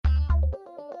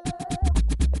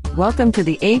Welcome to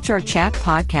the HR Chat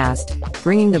Podcast,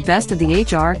 bringing the best of the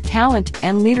HR, talent,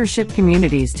 and leadership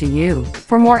communities to you.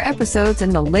 For more episodes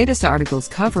and the latest articles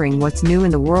covering what's new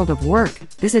in the world of work,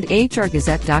 visit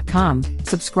hrgazette.com,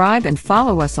 subscribe and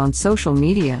follow us on social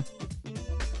media.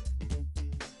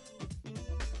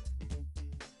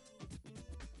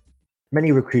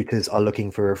 Many recruiters are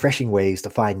looking for refreshing ways to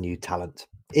find new talent.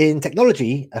 In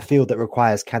technology, a field that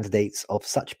requires candidates of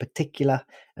such particular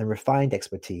and refined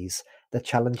expertise, the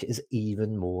challenge is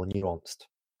even more nuanced.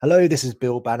 Hello, this is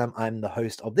Bill Banham. I'm the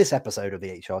host of this episode of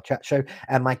the HR Chat Show,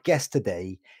 and my guest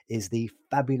today is the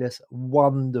fabulous,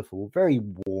 wonderful, very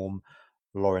warm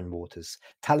Lauren Waters,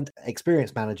 Talent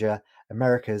Experience Manager,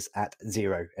 Americas at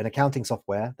Xero, an accounting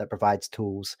software that provides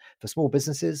tools for small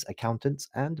businesses, accountants,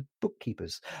 and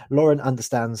bookkeepers. Lauren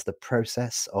understands the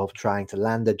process of trying to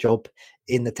land a job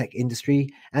in the tech industry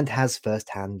and has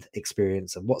first-hand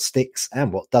experience of what sticks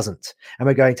and what doesn't. And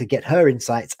we're going to get her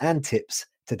insights and tips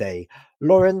today.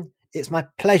 Lauren, it's my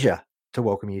pleasure to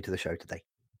welcome you to the show today.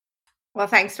 Well,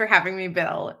 thanks for having me,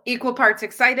 Bill. Equal parts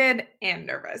excited and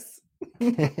nervous.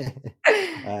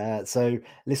 So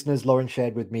listeners, Lauren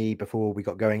shared with me before we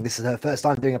got going, this is her first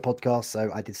time doing a podcast,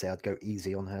 so I did say I'd go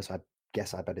easy on her, so I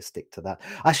guess I better stick to that.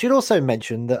 I should also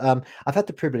mention that I've had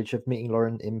the privilege of meeting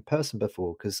Lauren in person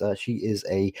before, because she is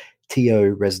a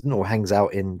TO resident, or hangs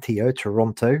out in TO,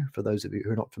 Toronto, for those of you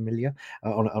who are not familiar,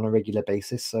 on a regular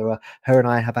basis. So her and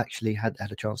I have actually had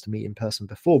a chance to meet in person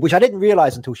before, which I didn't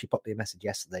realize until she popped me a message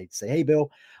yesterday to say, hey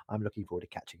Bill, I'm looking forward to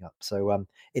catching up. So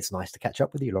it's nice to catch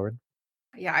up with you, Lauren.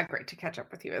 Yeah, great to catch up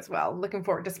with you as well. Looking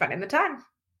forward to spending the time.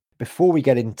 Before we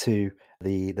get into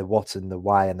the what and the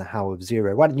why and the how of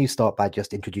Xero, why don't you start by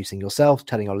just introducing yourself,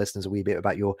 telling our listeners a wee bit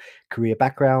about your career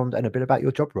background and a bit about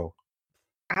your job role?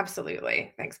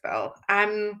 Absolutely. Thanks, Bill.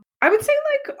 I would say,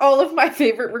 like all of my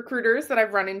favorite recruiters that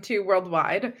I've run into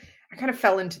worldwide, I kind of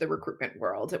fell into the recruitment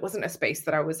world. It wasn't a space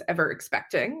that I was ever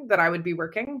expecting that I would be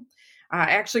working. I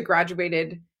actually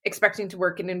graduated expecting to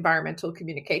work in environmental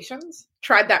communications,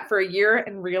 tried that for a year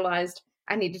and realized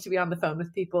I needed to be on the phone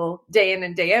with people day in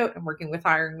and day out and working with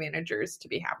hiring managers to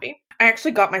be happy. I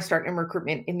actually got my start in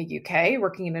recruitment in the UK,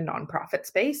 working in a nonprofit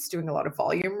space, doing a lot of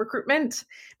volume recruitment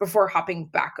before hopping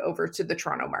back over to the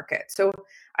Toronto market. So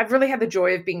I've really had the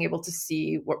joy of being able to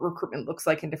see what recruitment looks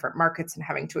like in different markets and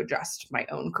having to adjust my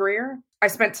own career. I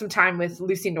spent some time with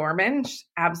Lucy Norman,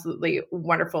 absolutely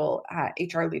wonderful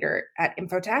HR leader at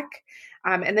Infotech,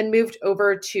 and then moved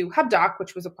over to HubDoc,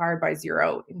 which was acquired by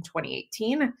Xero in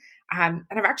 2018. And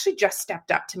I've actually just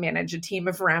stepped up to manage a team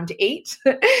of around 8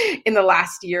 in the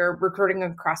last year, recruiting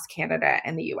across Canada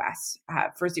and the US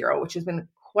for Xero, which has been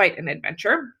quite an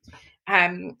adventure.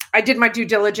 I did my due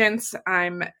diligence.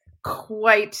 I'm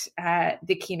quite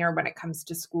the keener when it comes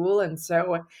to school. And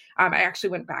so I actually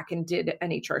went back and did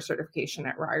an HR certification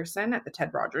at Ryerson at the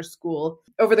Ted Rogers School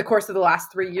over the course of the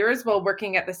last 3 years while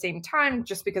working at the same time,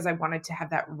 just because I wanted to have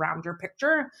that rounder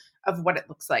picture of what it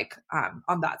looks like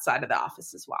on that side of the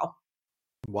office as well.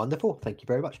 Wonderful. Thank you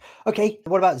very much. Okay,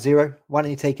 what about Xero? Why don't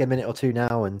you take a minute or two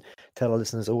now and tell our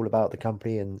listeners all about the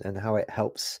company and how it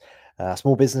helps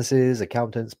small businesses,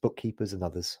 accountants, bookkeepers, and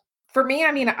others? For me,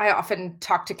 I often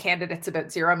talk to candidates about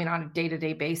Xero, on a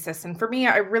day-to-day basis. And for me,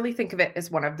 I really think of it as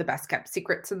one of the best kept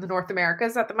secrets in the North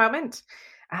Americas at the moment.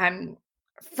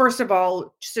 First of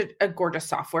all, just a gorgeous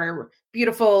software,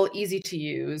 beautiful, easy to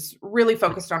use, really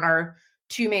focused on our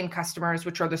 2 main customers,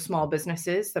 which are the small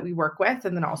businesses that we work with,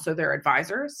 and then also their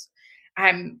advisors.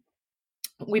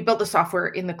 We built the software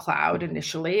in the cloud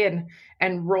initially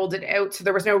and rolled it out. So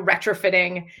there was no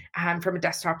retrofitting from a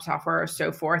desktop software or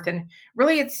so forth. And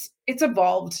really it's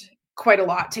evolved quite a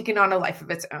lot, taken on a life of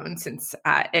its own since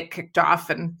it kicked off.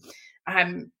 And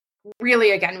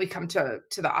really, again, we come to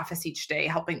the office each day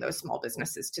helping those small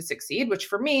businesses to succeed, which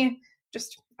for me,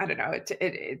 just, I don't know,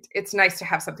 it's nice to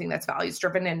have something that's values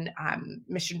driven and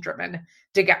mission driven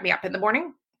to get me up in the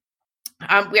morning.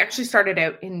 We actually started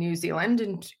out in New Zealand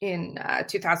in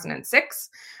 2006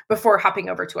 before hopping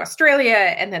over to Australia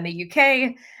and then the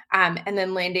UK, and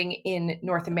then landing in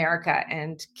North America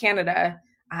and Canada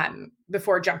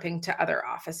before jumping to other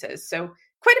offices. So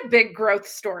quite a big growth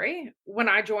story. When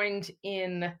I joined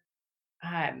in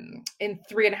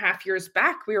 3.5 years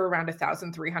back, we were around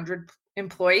 1,300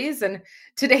 employees, and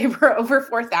today we're over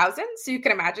 4,000. So you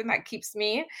can imagine that keeps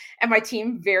me and my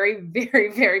team very,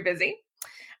 very, very busy.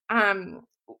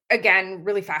 Again,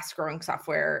 really fast growing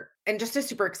software and just a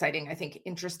super exciting, I think,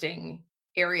 interesting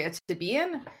area to be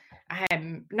in.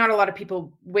 Not a lot of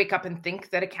people wake up and think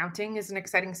that accounting is an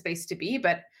exciting space to be,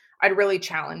 but I'd really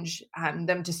challenge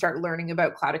them to start learning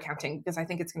about cloud accounting, because I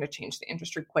think it's going to change the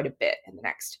industry quite a bit in the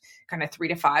next kind of 3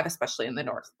 to 5, especially in the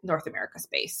North America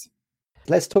space.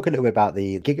 Let's talk a little bit about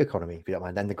the gig economy, if you don't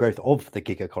mind, and the growth of the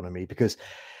gig economy, because,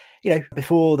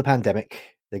 before the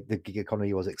pandemic, the gig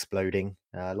economy was exploding.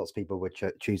 Lots of people were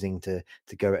choosing to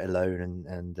go it alone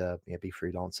and be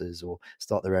freelancers or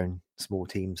start their own small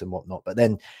teams and whatnot. But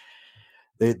then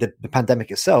the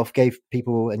pandemic itself gave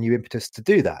people a new impetus to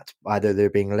do that. Either they're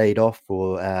being laid off,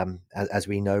 or as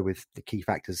we know, with the key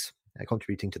factors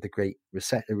contributing to the great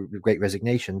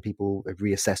resignation, people have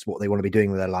reassessed what they want to be doing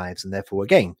with their lives, and therefore,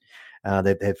 again,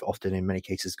 they've often, in many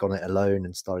cases, gone it alone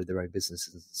and started their own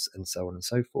businesses and so on and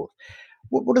so forth.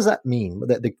 What does that mean?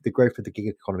 The growth of the gig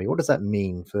economy, what does that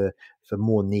mean for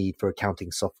more need for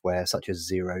accounting software such as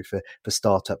Xero for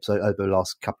startups over the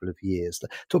last couple of years?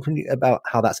 Talk to me about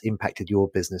how that's impacted your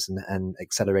business and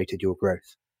accelerated your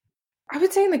growth. I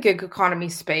would say in the gig economy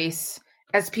space,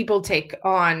 as people take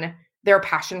on their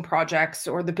passion projects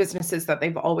or the businesses that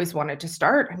they've always wanted to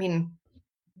start, I mean,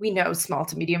 we know small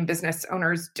to medium business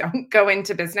owners don't go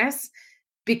into business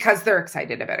because they're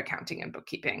excited about accounting and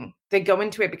bookkeeping. They go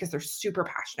into it because they're super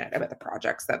passionate about the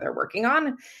projects that they're working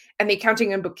on. And the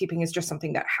accounting and bookkeeping is just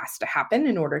something that has to happen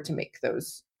in order to make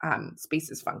those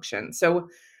spaces function. So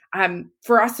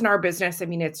for us in our business, I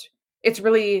mean, it's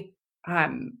really,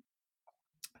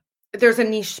 there's a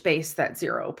niche space that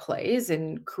Xero plays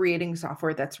in creating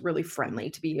software that's really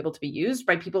friendly to be able to be used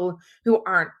by people who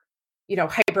aren't,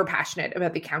 hyper passionate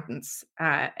about the accountants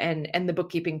and the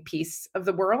bookkeeping piece of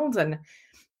the world. And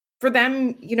for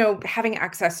them, having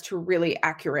access to really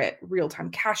accurate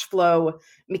real-time cash flow,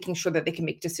 making sure that they can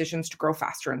make decisions to grow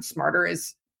faster and smarter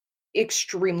is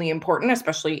extremely important,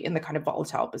 especially in the kind of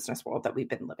volatile business world that we've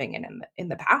been living in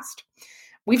the past.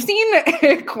 We've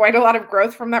seen quite a lot of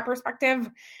growth from that perspective.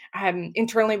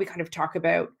 Internally, we kind of talk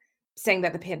about saying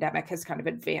that the pandemic has kind of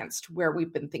advanced where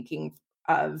we've been thinking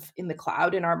of in the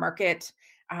cloud in our market,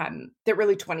 that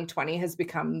really 2020 has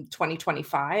become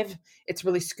 2025. It's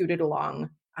really scooted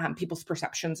along people's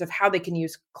perceptions of how they can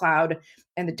use cloud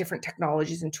and the different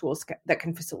technologies and tools that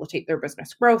can facilitate their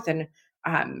business growth and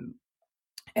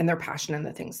their passion and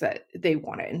the things that they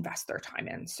want to invest their time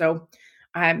in. So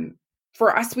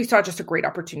for us, we saw just a great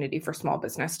opportunity for small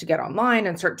business to get online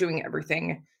and start doing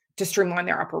everything to streamline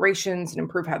their operations and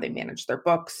improve how they manage their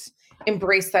books,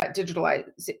 embrace that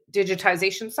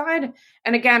digitization side.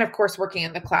 And again, of course, working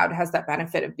in the cloud has that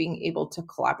benefit of being able to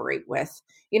collaborate with,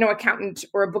 accountant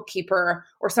or a bookkeeper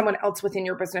or someone else within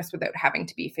your business without having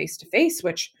to be face-to-face,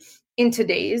 which in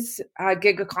today's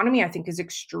gig economy, I think is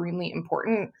extremely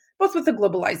important, both with the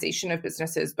globalization of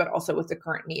businesses, but also with the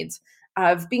current needs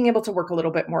of being able to work a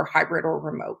little bit more hybrid or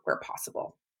remote where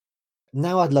possible.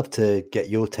 Now, I'd love to get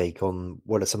your take on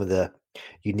what are some of the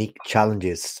unique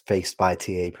challenges faced by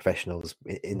TA professionals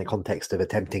in the context of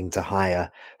attempting to hire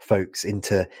folks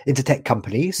into tech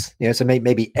companies. So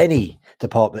maybe any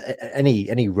department,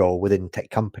 any role within tech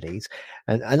companies,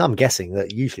 and I'm guessing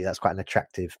that usually that's quite an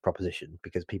attractive proposition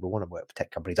because people want to work for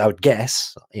tech companies. I would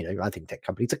guess. I think tech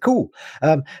companies are cool,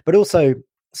 but also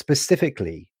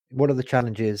specifically, what are the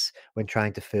challenges when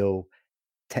trying to fill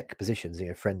tech positions,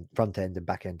 front end and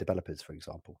back end developers, for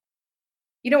example?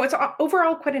 It's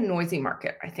overall quite a noisy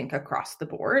market, I think, across the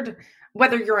board,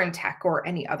 whether you're in tech or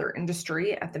any other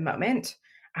industry at the moment.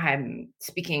 I'm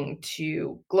speaking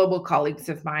to global colleagues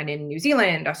of mine in New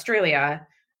Zealand, Australia,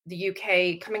 the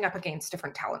UK, coming up against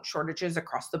different talent shortages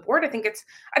across the board. I think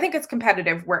it's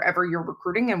competitive wherever you're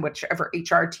recruiting and whichever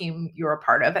HR team you're a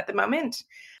part of at the moment.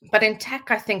 But in tech,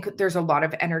 I think there's a lot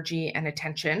of energy and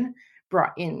attention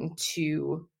brought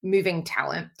into moving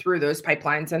talent through those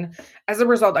pipelines. And as a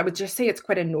result, I would just say it's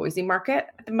quite a noisy market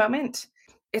at the moment.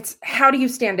 It's how do you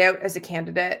stand out as a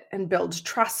candidate and build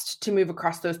trust to move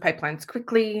across those pipelines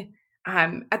quickly,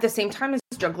 at the same time as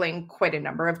juggling quite a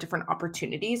number of different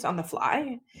opportunities on the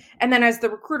fly. And then as the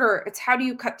recruiter, it's how do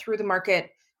you cut through the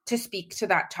market to speak to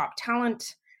that top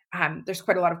talent? There's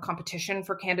quite a lot of competition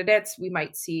for candidates. We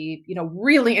might see,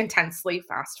 really intensely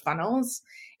fast funnels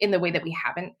in the way that we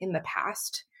haven't in the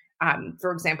past.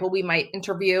 For example, we might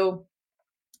interview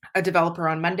a developer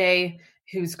on Monday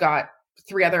who's got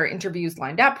 3 other interviews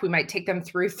lined up. We might take them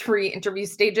through 3 interview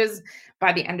stages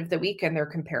by the end of the week, and they're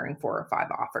comparing 4 or 5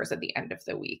 offers at the end of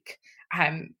the week.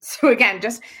 So again,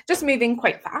 just moving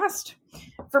quite fast.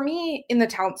 For me in the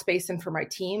talent space and for my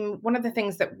team, one of the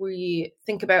things that we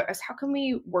think about is how can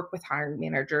we work with hiring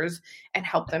managers and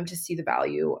help them to see the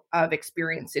value of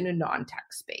experience in a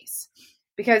non-tech space?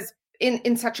 Because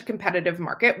in such a competitive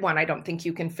market, one, I don't think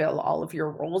you can fill all of your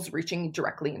roles reaching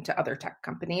directly into other tech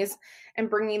companies and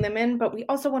bringing them in. But we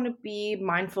also want to be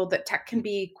mindful that tech can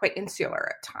be quite insular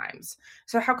at times.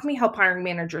 So how can we help hiring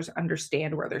managers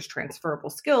understand where there's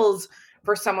transferable skills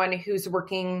for someone who's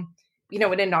working, in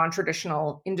a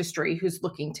non-traditional industry, who's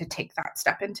looking to take that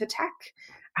step into tech?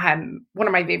 One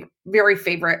of my very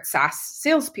favorite SaaS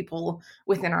salespeople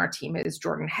within our team is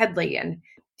Jordan Headley, and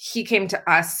he came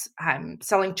to us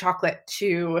selling chocolate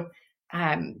to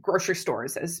grocery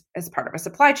stores as part of a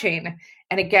supply chain.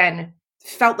 And again,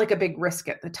 felt like a big risk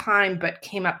at the time, but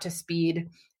came up to speed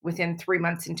within 3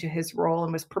 months into his role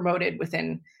and was promoted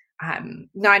within 9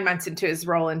 months into his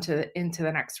role into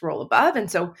the next role above. And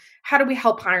so how do we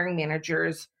help hiring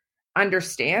managers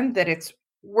understand that it's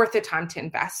worth the time to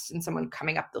invest in someone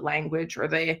coming up the language or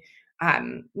the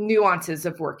nuances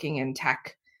of working in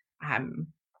tech,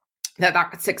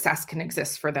 that success can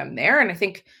exist for them there. And I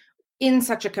think in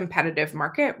such a competitive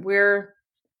market, we're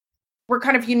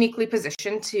kind of uniquely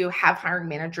positioned to have hiring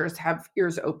managers have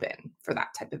ears open for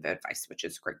that type of advice, which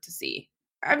is great to see.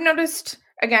 I've noticed,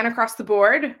 again, across the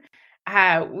board,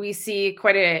 we see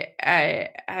quite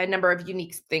a number of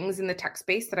unique things in the tech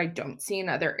space that I don't see in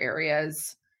other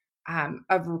areas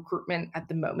of recruitment at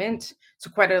the moment. So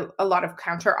quite a lot of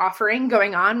counter offering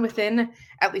going on within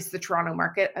at least the Toronto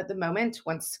market at the moment.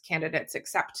 Once candidates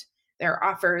accept their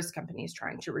offers, companies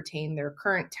trying to retain their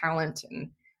current talent and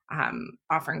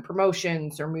offering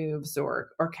promotions or moves or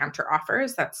counter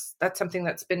offers. That's something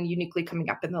that's been uniquely coming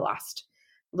up in the last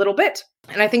little bit.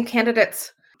 And I think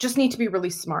candidates just need to be really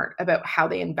smart about how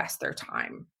they invest their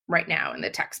time right now in the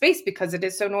tech space because it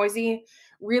is so noisy,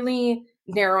 really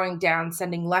narrowing down,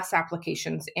 sending less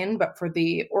applications in, but for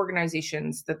the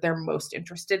organizations that they're most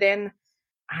interested in,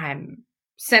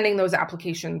 sending those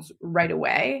applications right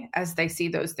away as they see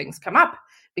those things come up.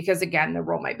 Because again, the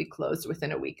role might be closed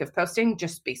within a week of posting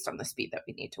just based on the speed that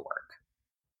we need to work.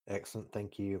 Excellent.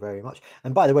 Thank you very much.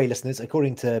 And by the way, listeners,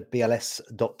 according to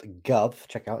bls.gov,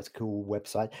 check out, it's a cool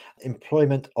website,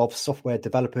 employment of software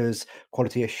developers,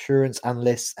 quality assurance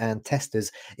analysts, and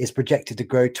testers is projected to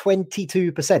grow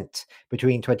 22%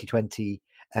 between 2020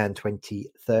 and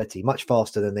 2030, much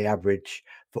faster than the average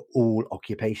for all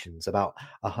occupations. About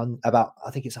I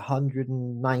think it's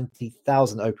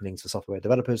 190,000 openings for software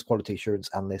developers, quality assurance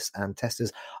analysts, and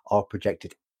testers are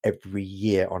projected every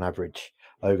year on average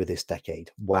over this decade.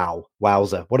 Wow.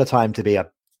 Wowza. What a time to be a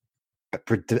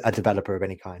developer of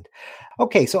any kind.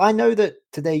 Okay, so I know that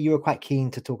today you were quite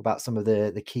keen to talk about some of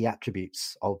the key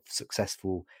attributes of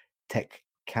successful tech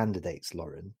candidates,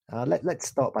 Lauren. Let's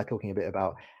start by talking a bit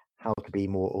about how to be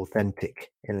more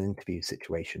authentic in an interview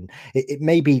situation. It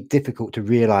may be difficult to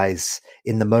realize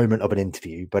in the moment of an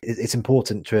interview, but it's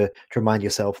important to remind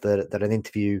yourself that an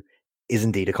interview is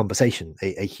indeed a conversation,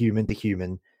 a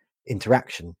human-to-human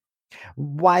interaction.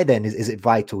 Why then is it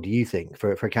vital, do you think,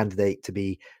 for a candidate to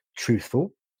be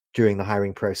truthful during the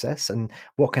hiring process? And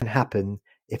what can happen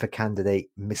if a candidate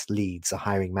misleads a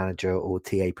hiring manager or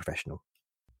TA professional?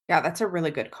 Yeah, that's a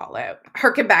really good call out.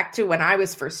 Harken back to when I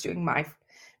was first doing my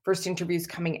first interviews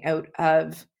coming out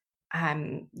of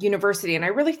university. And I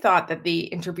really thought that the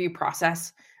interview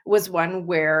process was one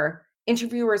where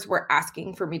interviewers were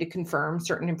asking for me to confirm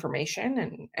certain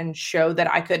information and show that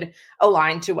I could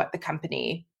align to what the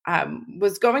company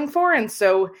was going for. And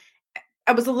so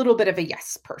I was a little bit of a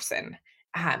yes person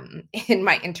in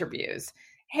my interviews.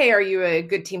 Hey, are you a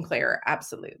good team player?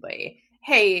 Absolutely.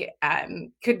 Hey,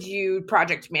 could you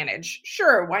project manage?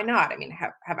 Sure, why not? I mean,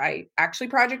 have I actually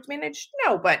project managed?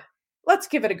 No, but let's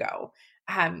give it a go.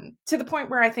 To the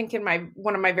point where I think in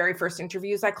one of my very first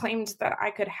interviews, I claimed that I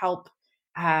could help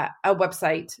a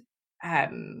website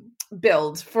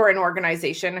build for an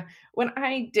organization when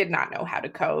I did not know how to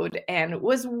code and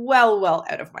was well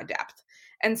out of my depth.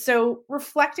 And so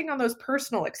reflecting on those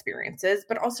personal experiences,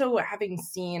 but also having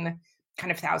seen kind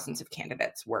of thousands of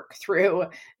candidates work through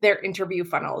their interview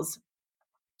funnels,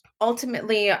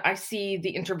 ultimately, I see the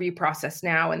interview process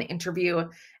now and the interview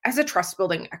as a trust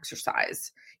building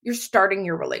exercise. You're starting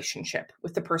your relationship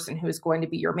with the person who is going to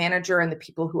be your manager and the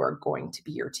people who are going to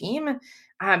be your team.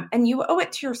 And you owe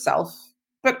it to yourself,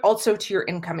 but also to your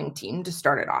incoming team to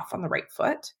start it off on the right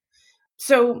foot.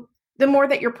 So the more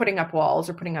that you're putting up walls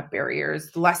or putting up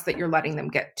barriers, the less that you're letting them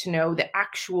get to know the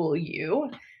actual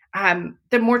you,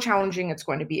 the more challenging it's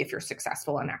going to be if you're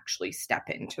successful and actually step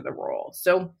into the role.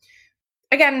 So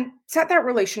again, set that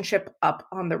relationship up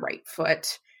on the right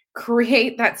foot,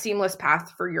 create that seamless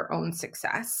path for your own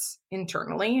success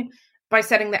internally by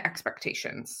setting the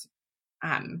expectations.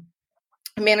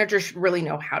 Managers should really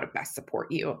know how to best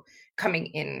support you coming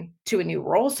in to a new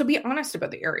role. So be honest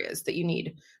about the areas that you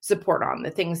need support on,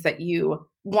 the things that you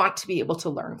want to be able to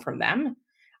learn from them.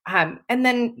 And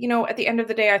then, at the end of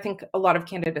the day, I think a lot of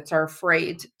candidates are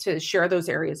afraid to share those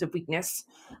areas of weakness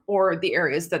or the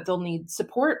areas that they'll need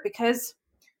support because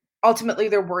ultimately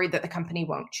they're worried that the company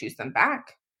won't choose them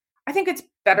back. I think it's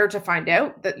better to find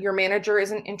out that your manager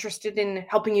isn't interested in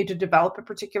helping you to develop a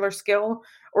particular skill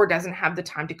or doesn't have the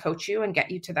time to coach you and get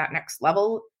you to that next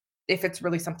level if it's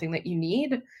really something that you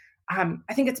need.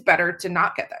 I think it's better to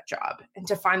not get that job and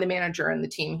to find the manager and the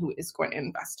team who is going to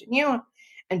invest in you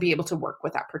and be able to work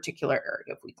with that particular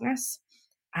area of weakness.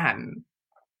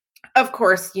 Of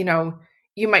course, you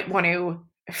might want to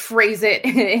phrase it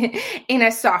in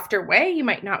a softer way. You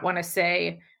might not want to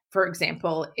say, for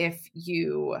example, if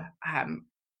you,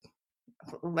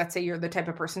 let's say you're the type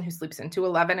of person who sleeps into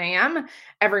 11 a.m.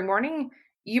 every morning,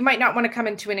 you might not want to come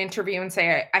into an interview and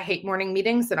say, I hate morning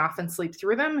meetings and often sleep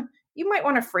through them. You might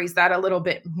want to phrase that a little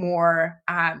bit more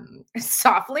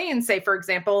softly and say, for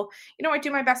example, I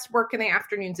do my best work in the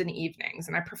afternoons and evenings,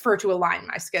 and I prefer to align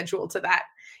my schedule to that.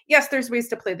 Yes, there's ways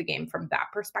to play the game from that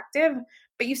perspective,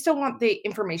 but you still want the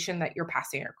information that you're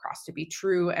passing across to be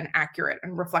true and accurate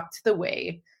and reflect the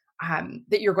way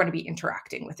that you're going to be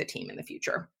interacting with the team in the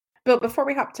future. Bill, before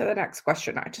we hop to the next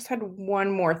question, I just had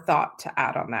one more thought to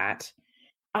add on that,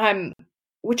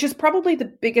 which is probably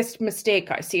the biggest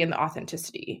mistake I see in the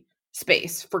authenticity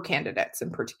space for candidates in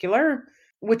particular,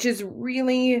 which is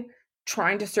really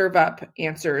trying to serve up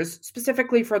answers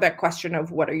specifically for that question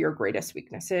of what are your greatest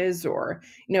weaknesses or,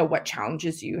 what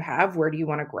challenges you have, where do you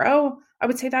want to grow? I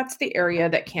would say that's the area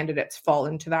that candidates fall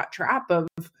into that trap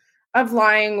of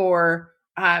lying or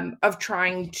of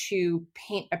trying to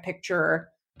paint a picture,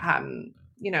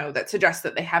 that suggests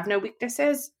that they have no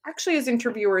weaknesses. Actually, as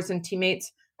interviewers and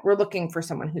teammates, we're looking for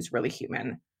someone who's really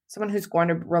human, someone who's going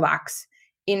to relax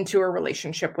into a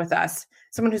relationship with us,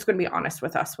 someone who's going to be honest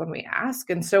with us when we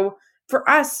ask. And so for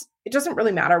us, it doesn't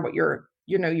really matter what your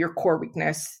core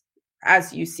weakness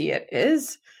as you see it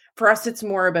is. For us, it's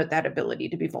more about that ability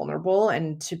to be vulnerable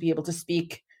and to be able to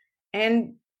speak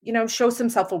and, show some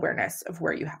self-awareness of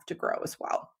where you have to grow as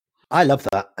well. I love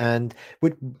that. And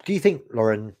do you think,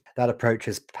 Lauren, that approach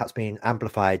has perhaps been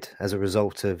amplified as a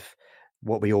result of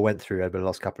what we all went through over the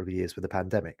last couple of years with the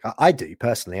pandemic? I do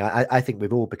personally. I think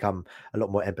we've all become a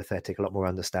lot more empathetic, a lot more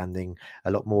understanding,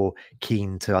 a lot more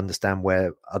keen to understand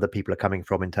where other people are coming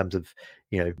from in terms of,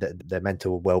 their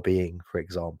mental well-being, for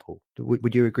example.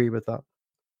 Would you agree with that?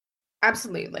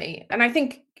 Absolutely. And I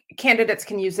think candidates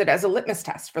can use it as a litmus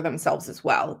test for themselves as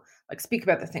well. Like speak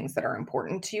about the things that are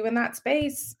important to you in that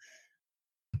space.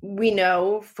 We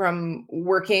know from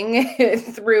working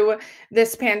through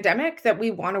this pandemic that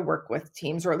we want to work with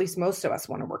teams, or at least most of us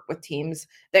want to work with teams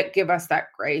that give us that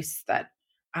grace, that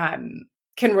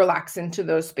can relax into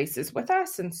those spaces with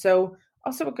us. And so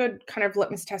also a good kind of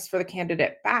litmus test for the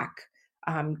candidate back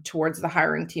towards the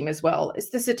hiring team as well. Is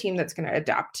this a team that's going to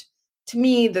adapt to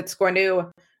me, that's going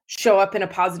to show up in a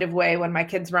positive way when my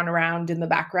kids run around in the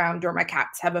background or my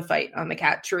cats have a fight on the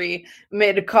cat tree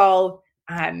mid-call?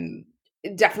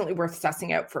 Definitely worth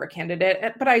sussing out for a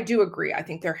candidate. But I do agree. I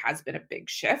think there has been a big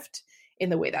shift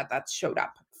in the way that that's showed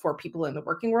up for people in the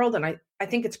working world. And I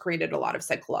think it's created a lot of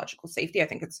psychological safety. I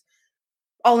think it's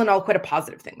all in all quite a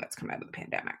positive thing that's come out of the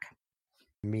pandemic.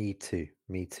 Me too.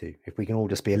 If we can all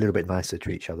just be a little bit nicer to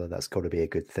each other, that's got to be a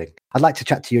good thing. I'd like to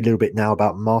chat to you a little bit now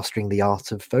about mastering the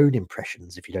art of phone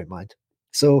impressions, if you don't mind.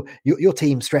 So your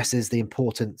team stresses the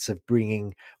importance of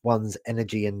bringing one's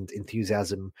energy and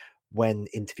enthusiasm when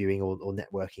interviewing or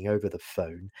networking over the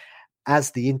phone.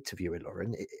 As the interviewer,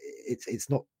 Lauren, it's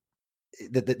not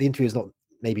the interviewer is not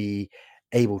maybe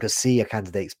able to see a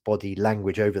candidate's body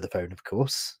language over the phone, of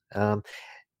course,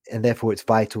 and therefore it's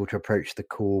vital to approach the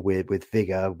call with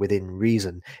vigor within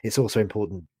reason. It's also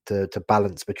important to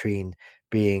balance between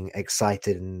being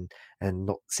excited and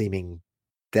not seeming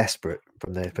desperate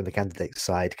from the candidate's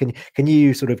side. Can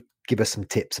you sort of give us some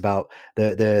tips about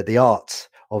the art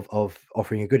of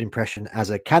offering a good impression as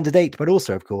a candidate, but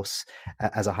also, of course,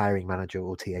 as a hiring manager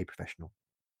or TA professional?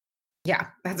 Yeah,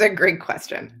 that's a great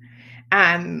question.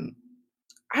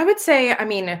 I would say,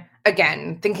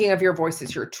 again, thinking of your voice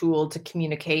as your tool to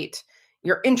communicate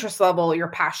your interest level, your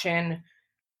passion,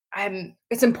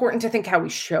 it's important to think how we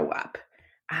show up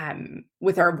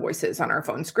with our voices on our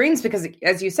phone screens, because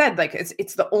as you said, like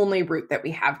it's the only route that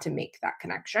we have to make that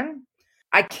connection.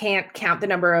 I can't count the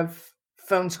number of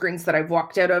phone screens that I've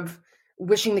walked out of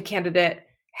wishing the candidate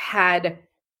had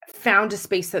found a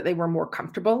space that they were more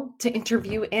comfortable to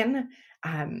interview in.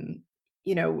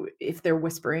 If they're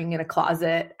whispering in a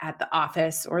closet at the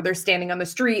office or they're standing on the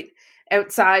street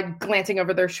outside, glancing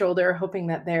over their shoulder, hoping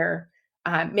that their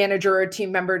manager or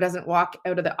team member doesn't walk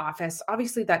out of the office.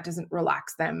 Obviously, that doesn't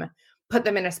relax them, put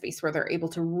them in a space where they're able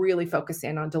to really focus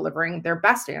in on delivering their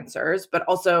best answers, but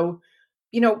also,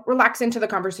 relax into the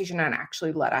conversation and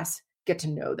actually let us get to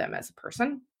know them as a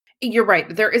person. You're right.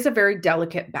 There is a very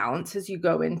delicate balance as you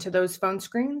go into those phone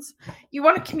screens. You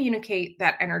want to communicate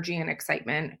that energy and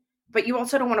excitement, but you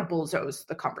also don't want to bulldoze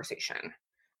the conversation.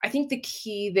 I think the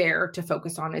key there to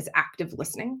focus on is active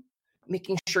listening,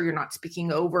 making sure you're not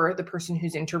speaking over the person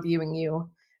who's interviewing you,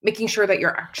 making sure that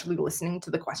you're actually listening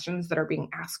to the questions that are being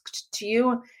asked to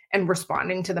you and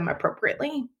responding to them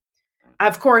appropriately.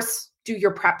 Of course, do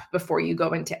your prep before you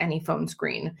go into any phone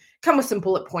screen. Come with some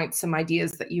bullet points, some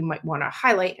ideas that you might want to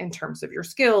highlight in terms of your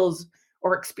skills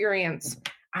or experience.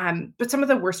 But some of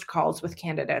the worst calls with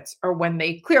candidates are when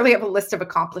they clearly have a list of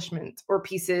accomplishments or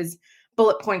pieces,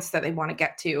 bullet points that they want to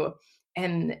get to,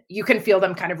 and you can feel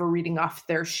them kind of reading off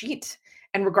their sheet.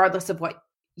 And regardless of what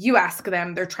you ask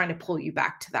them, they're trying to pull you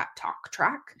back to that talk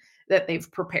track that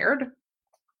they've prepared.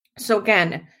 So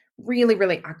again, really,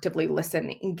 really actively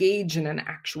listen, engage in an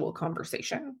actual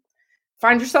conversation.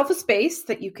 Find yourself a space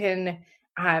that you can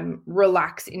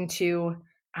relax into.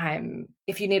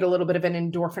 If you need a little bit of an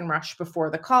endorphin rush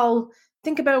before the call,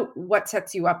 think about what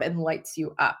sets you up and lights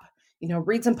you up.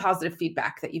 Read some positive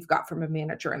feedback that you've got from a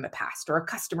manager in the past or a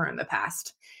customer in the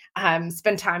past.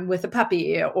 Spend time with a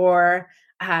puppy or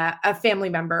a family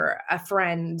member, a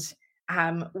friend,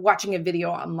 watching a video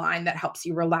online that helps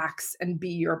you relax and be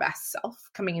your best self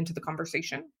coming into the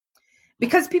conversation.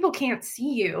 Because people can't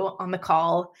see you on the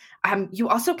call, you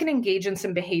also can engage in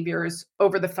some behaviors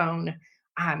over the phone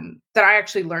that I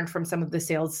actually learned from some of the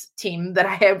sales team that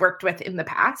I have worked with in the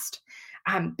past.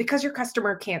 Because your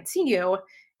customer can't see you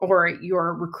or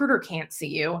your recruiter can't see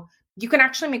you, you can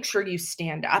actually make sure you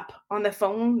stand up on the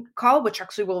phone call, which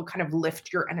actually will kind of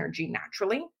lift your energy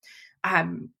naturally.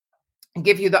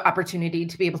 Give you the opportunity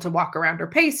to be able to walk around or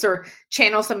pace or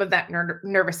channel some of that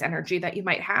nervous energy that you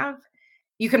might have.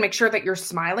 You can make sure that you're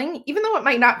smiling, even though it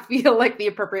might not feel like the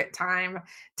appropriate time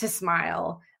to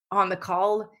smile on the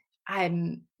call.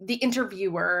 The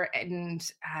interviewer and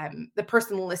the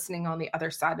person listening on the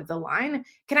other side of the line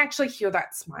can actually hear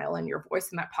that smile in your voice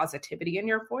and that positivity in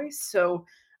your voice. So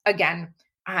again,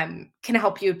 can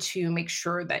help you to make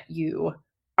sure that you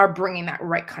are bringing that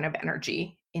right kind of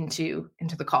energy into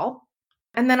the call.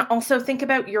 And then also think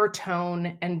about your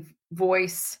tone and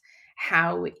voice,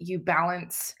 how you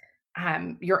balance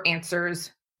your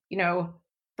answers,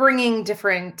 bringing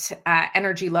different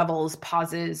energy levels,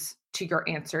 pauses to your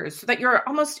answers so that you're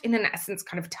almost in an essence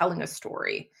kind of telling a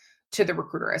story to the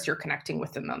recruiter as you're connecting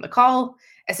with them on the call,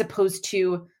 as opposed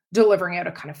to delivering out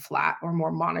a kind of flat or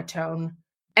more monotone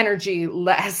energy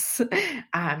less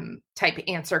type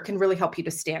answer can really help you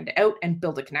to stand out and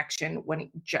build a connection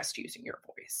when just using your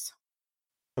voice.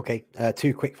 Okay,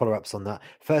 two quick follow-ups on that.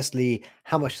 Firstly,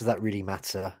 how much does that really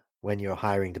matter when you're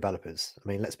hiring developers? I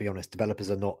mean, let's be honest,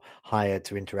 developers are not hired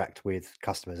to interact with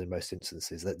customers in most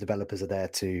instances. That developers are there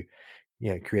to,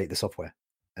 create the software.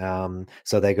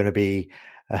 So they're going to be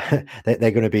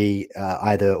they're going to be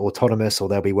either autonomous or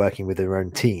they'll be working with their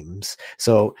own teams.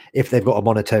 So if they've got a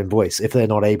monotone voice, if they're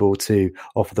not able to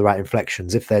offer the right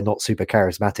inflections, if they're not super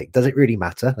charismatic, does it really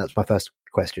matter? That's my first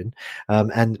question.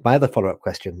 And my other follow-up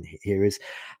question here is,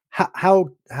 how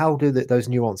do those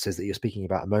nuances that you're speaking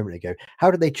about a moment ago,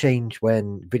 how do they change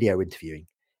when video interviewing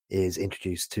is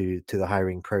introduced to the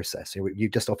hiring process?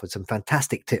 You've just offered some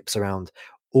fantastic tips around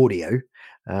audio,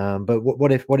 but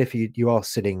what if you are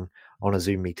sitting on a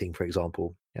Zoom meeting, for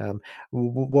example?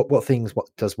 What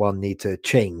does one need to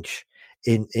change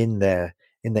in their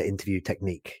interview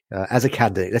technique as a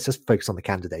candidate? Let's just focus on the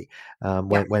candidate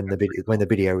when the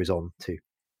video is on too.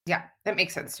 Yeah, that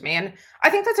makes sense to me. And I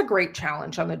think that's a great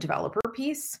challenge on the developer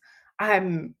piece.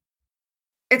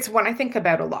 It's one I think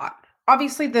about a lot.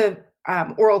 Obviously, the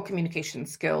oral communication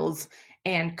skills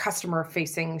and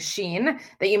customer-facing sheen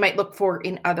that you might look for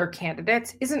in other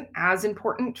candidates isn't as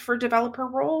important for developer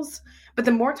roles. But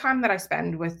the more time that I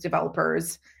spend with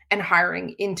developers and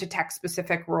hiring into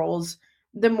tech-specific roles,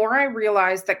 the more I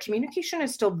realize that communication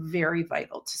is still very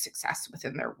vital to success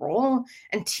within their role.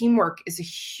 And teamwork is a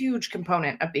huge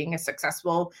component of being a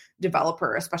successful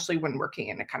developer, especially when working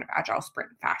in a kind of agile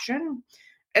sprint fashion.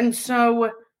 And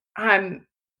so,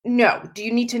 no, do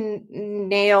you need to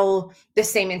nail the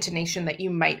same intonation that you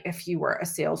might if you were a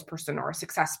salesperson or a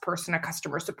success person, a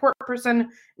customer support person?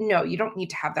 No, you don't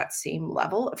need to have that same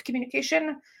level of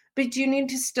communication, but do you need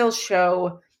to still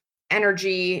show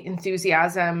energy,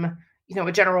 enthusiasm,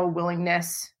 a general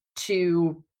willingness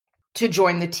to to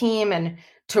join the team and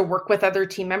to work with other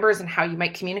team members and how you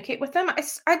might communicate with them,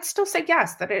 I'd still say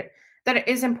yes, that it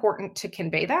is important to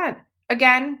convey that.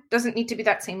 Again, doesn't need to be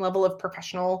that same level of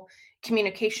professional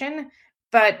communication,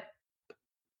 but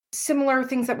similar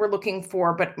things that we're looking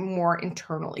for, but more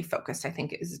internally focused, I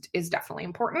think is definitely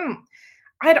important.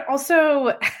 I'd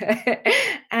also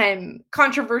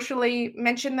controversially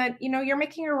mention that, you're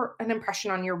making an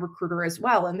impression on your recruiter as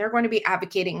well, and they're going to be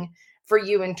advocating for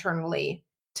you internally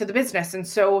to the business. And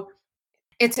so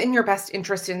it's in your best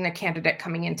interest in a candidate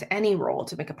coming into any role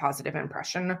to make a positive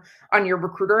impression on your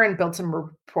recruiter and build some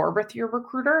rapport with your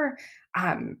recruiter.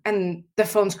 And the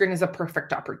phone screen is a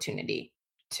perfect opportunity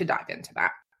to dive into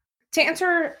that. To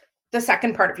answer the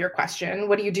second part of your question,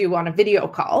 what do you do on a video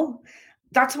call?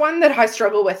 That's one that I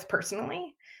struggle with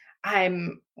personally.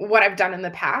 What I've done in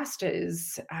the past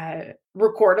is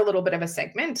record a little bit of a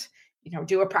segment,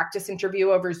 do a practice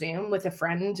interview over Zoom with a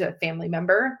friend, a family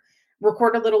member,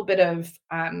 record a little bit of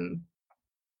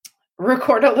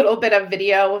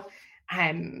video,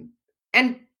 and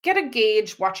get a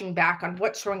gauge watching back on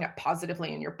what's showing up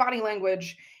positively in your body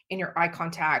language, in your eye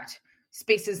contact,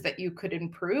 spaces that you could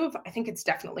improve. I think it's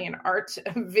definitely an art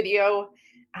of video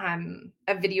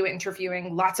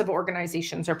interviewing. Lots of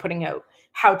organizations are putting out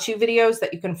how-to videos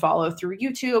that you can follow through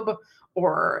YouTube,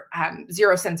 or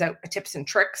Xero sends out tips and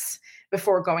tricks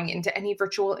before going into any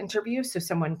virtual interview, so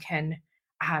someone can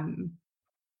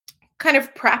kind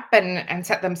of prep and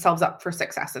set themselves up for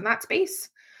success in that space.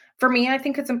 For me, I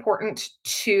think it's important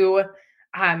to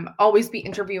always be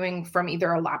interviewing from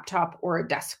either a laptop or a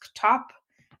desktop.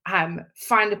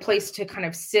 Find a place to kind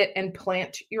of sit and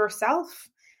plant yourself,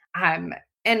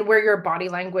 and where your body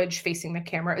language facing the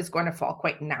camera is going to fall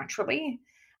quite naturally.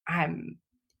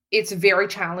 It's very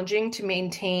challenging to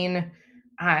maintain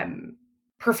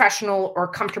professional or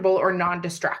comfortable or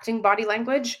non-distracting body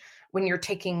language when you're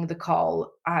taking the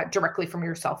call directly from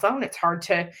your cell phone. It's hard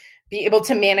to be able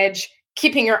to manage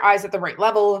keeping your eyes at the right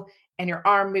level and your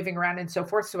arm moving around and so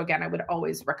forth. So again, I would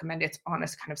always recommend it's on a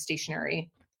kind of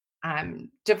stationary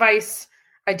device,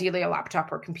 ideally a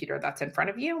laptop or computer that's in front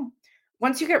of you.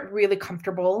 Once you get really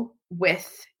comfortable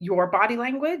with your body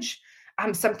language,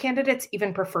 some candidates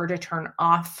even prefer to turn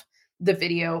off the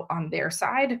video on their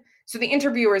side, so the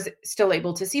interviewer is still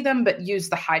able to see them, but use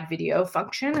the hide video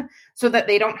function so that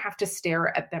they don't have to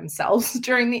stare at themselves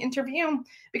during the interview.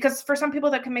 Because for some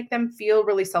people, that can make them feel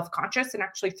really self-conscious and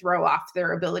actually throw off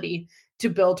their ability to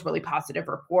build really positive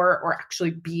rapport or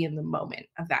actually be in the moment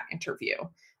of that interview.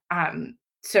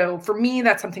 So for me,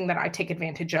 that's something that I take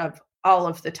advantage of all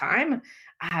of the time,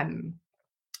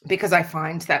 because I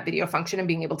find that video function and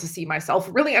being able to see myself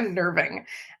really unnerving.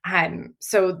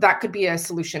 So that could be a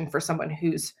solution for someone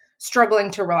who's struggling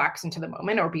to relax into the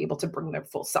moment or be able to bring their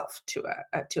full self to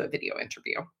a video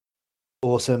interview.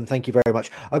 Awesome. Thank you very much.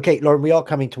 Okay, Lauren, we are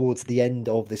coming towards the end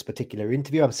of this particular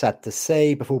interview. I'm sad to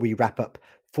say, before we wrap up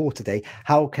for today,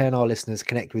 how can our listeners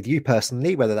connect with you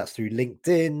personally, whether that's through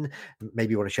LinkedIn,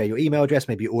 maybe you want to share your email address,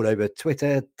 maybe all over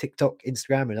Twitter, TikTok,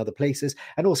 Instagram, and other places.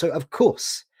 And also, of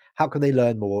course, how can they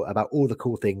learn more about all the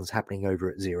cool things happening over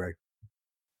at Xero?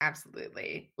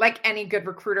 Absolutely. Like any good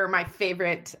recruiter, my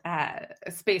favorite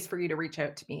space for you to reach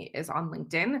out to me is on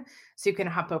LinkedIn. So you can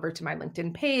hop over to my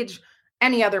LinkedIn page,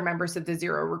 any other members of the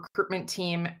Xero recruitment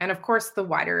team, and of course, the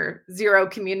wider Xero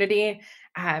community.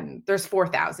 There's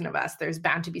 4,000 of us. There's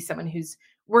bound to be someone who's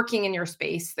working in your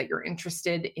space that you're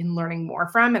interested in learning more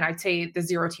from. And I'd say the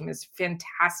Xero team is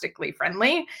fantastically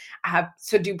friendly.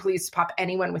 So do please pop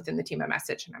anyone within the team a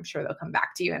message, and I'm sure they'll come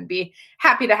back to you and be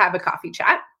happy to have a coffee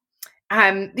chat.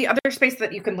 The other space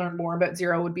that you can learn more about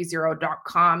Xero would be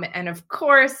Xero.com. And of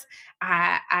course,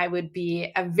 I would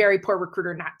be a very poor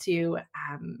recruiter not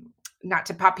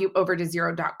to pop you over to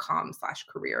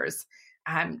Xero.com/careers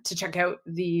to check out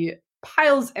the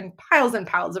piles and piles and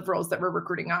piles of roles that we're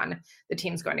recruiting on. The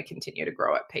team's going to continue to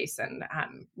grow at pace, and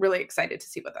I'm really excited to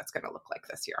see what that's going to look like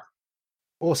this year.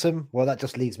 Awesome. Well, that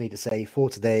just leads me to say for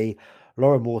today,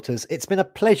 Lauren Waters, it's been a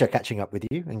pleasure catching up with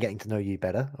you and getting to know you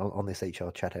better on this HR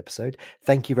Chat episode.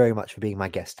 Thank you very much for being my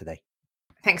guest today.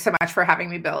 Thanks so much for having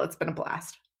me, Bill. It's been a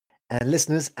blast. And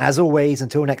listeners, as always,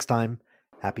 until next time,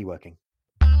 happy working.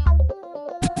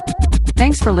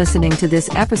 Thanks for listening to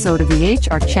this episode of the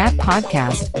HR Chat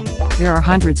podcast. There are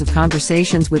hundreds of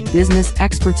conversations with business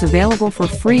experts available for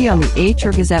free on the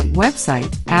HR Gazette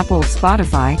website, Apple,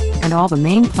 Spotify, and all the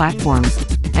main platforms.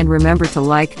 And remember to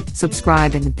like,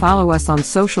 subscribe, and follow us on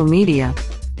social media.